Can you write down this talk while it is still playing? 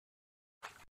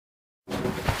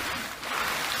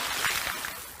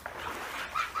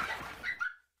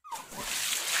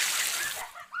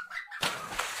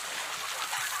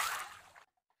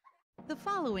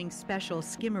following special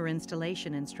skimmer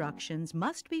installation instructions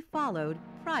must be followed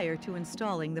prior to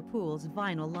installing the pool's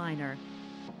vinyl liner.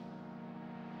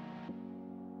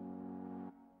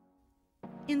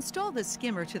 Install the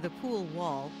skimmer to the pool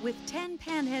wall with 10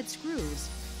 panhead screws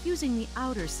using the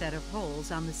outer set of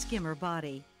holes on the skimmer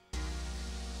body.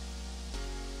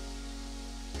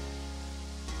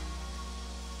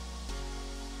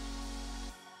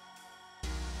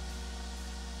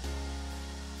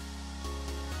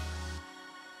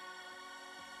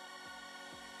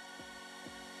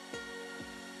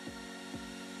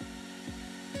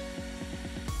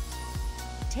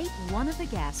 Take one of the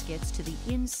gaskets to the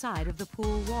inside of the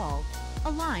pool wall,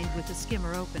 aligned with the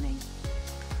skimmer opening.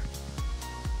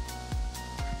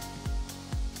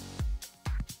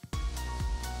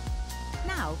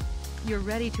 Now, you're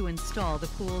ready to install the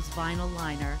pool's vinyl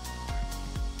liner.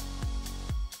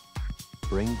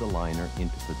 Bring the liner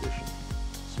into position,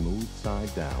 smooth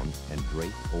side down, and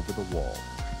drape over the wall,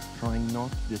 trying not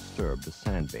to disturb the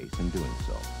sand base in doing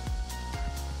so.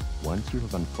 Once you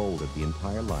have unfolded the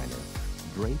entire liner,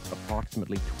 drape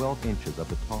approximately 12 inches of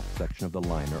the top section of the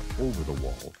liner over the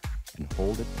wall and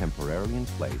hold it temporarily in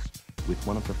place with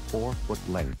one of the 4-foot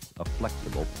lengths of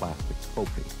flexible plastic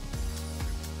coping.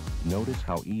 Notice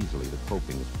how easily the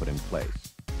coping is put in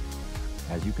place.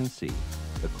 As you can see,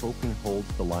 the coping holds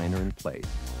the liner in place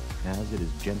as it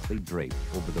is gently draped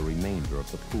over the remainder of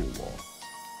the pool wall.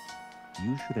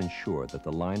 You should ensure that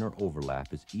the liner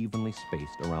overlap is evenly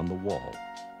spaced around the wall.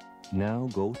 Now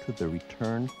go to the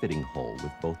return fitting hole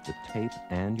with both the tape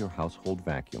and your household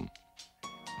vacuum.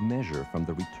 Measure from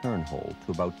the return hole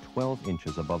to about 12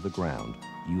 inches above the ground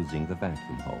using the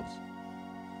vacuum hose.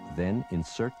 Then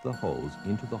insert the hose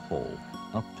into the hole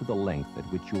up to the length at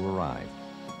which you arrived.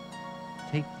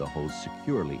 Tape the hose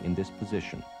securely in this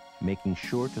position, making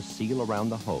sure to seal around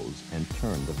the hose and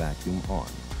turn the vacuum on.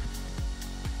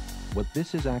 What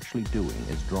this is actually doing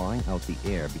is drawing out the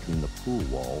air between the pool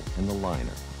wall and the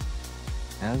liner.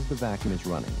 As the vacuum is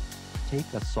running, take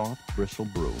a soft bristle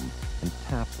broom and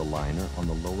tap the liner on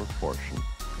the lower portion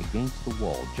against the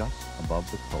wall just above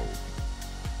the cove.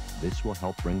 This will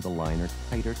help bring the liner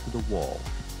tighter to the wall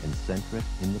and center it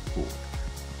in the pool.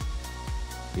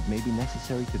 It may be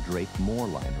necessary to drape more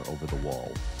liner over the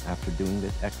wall after doing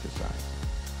this exercise.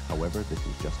 However, this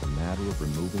is just a matter of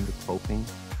removing the coping,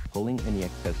 pulling any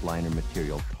excess liner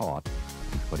material taut,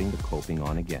 and putting the coping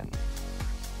on again.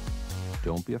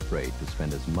 Don't be afraid to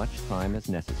spend as much time as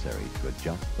necessary to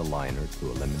adjust the liner to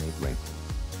eliminate wrinkles.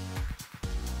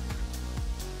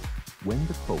 When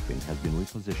the coping has been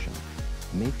repositioned,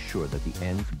 make sure that the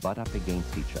ends butt up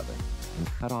against each other and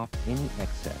cut off any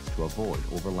excess to avoid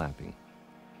overlapping.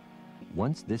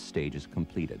 Once this stage is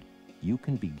completed, you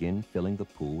can begin filling the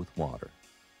pool with water.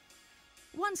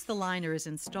 Once the liner is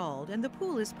installed and the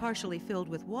pool is partially filled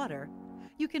with water,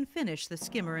 you can finish the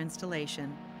skimmer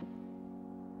installation.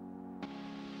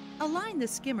 Align the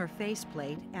skimmer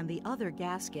faceplate and the other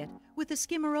gasket with the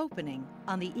skimmer opening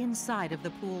on the inside of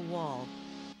the pool wall.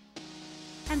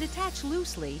 And attach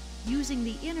loosely using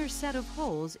the inner set of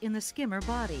holes in the skimmer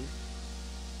body.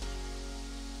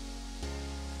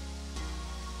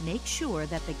 Make sure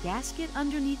that the gasket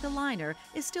underneath the liner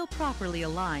is still properly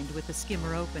aligned with the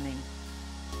skimmer opening.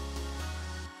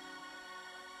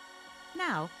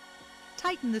 Now,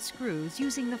 tighten the screws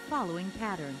using the following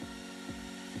pattern.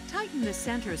 Tighten the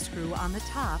center screw on the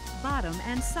top, bottom,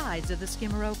 and sides of the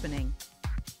skimmer opening.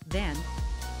 Then,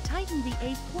 tighten the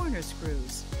 8 corner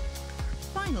screws.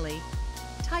 Finally,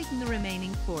 tighten the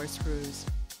remaining 4 screws.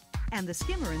 And the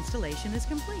skimmer installation is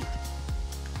complete.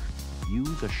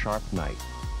 Use a sharp knife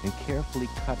and carefully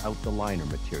cut out the liner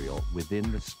material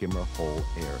within the skimmer hole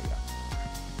area.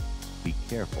 Be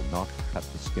careful not to cut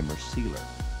the skimmer sealer.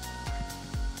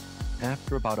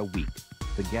 After about a week,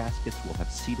 the gaskets will have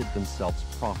seated themselves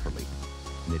properly,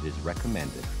 and it is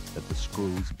recommended that the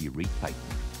screws be retightened.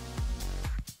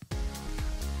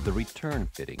 The return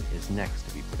fitting is next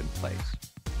to be put in place.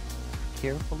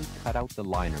 Carefully cut out the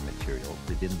liner material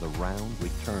within the round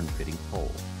return fitting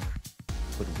hole.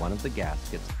 Put one of the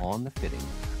gaskets on the fitting,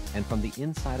 and from the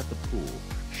inside of the pool,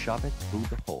 shove it through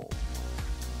the hole.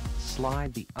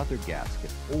 Slide the other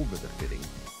gasket over the fitting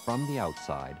from the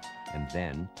outside, and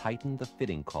then tighten the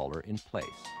fitting collar in place.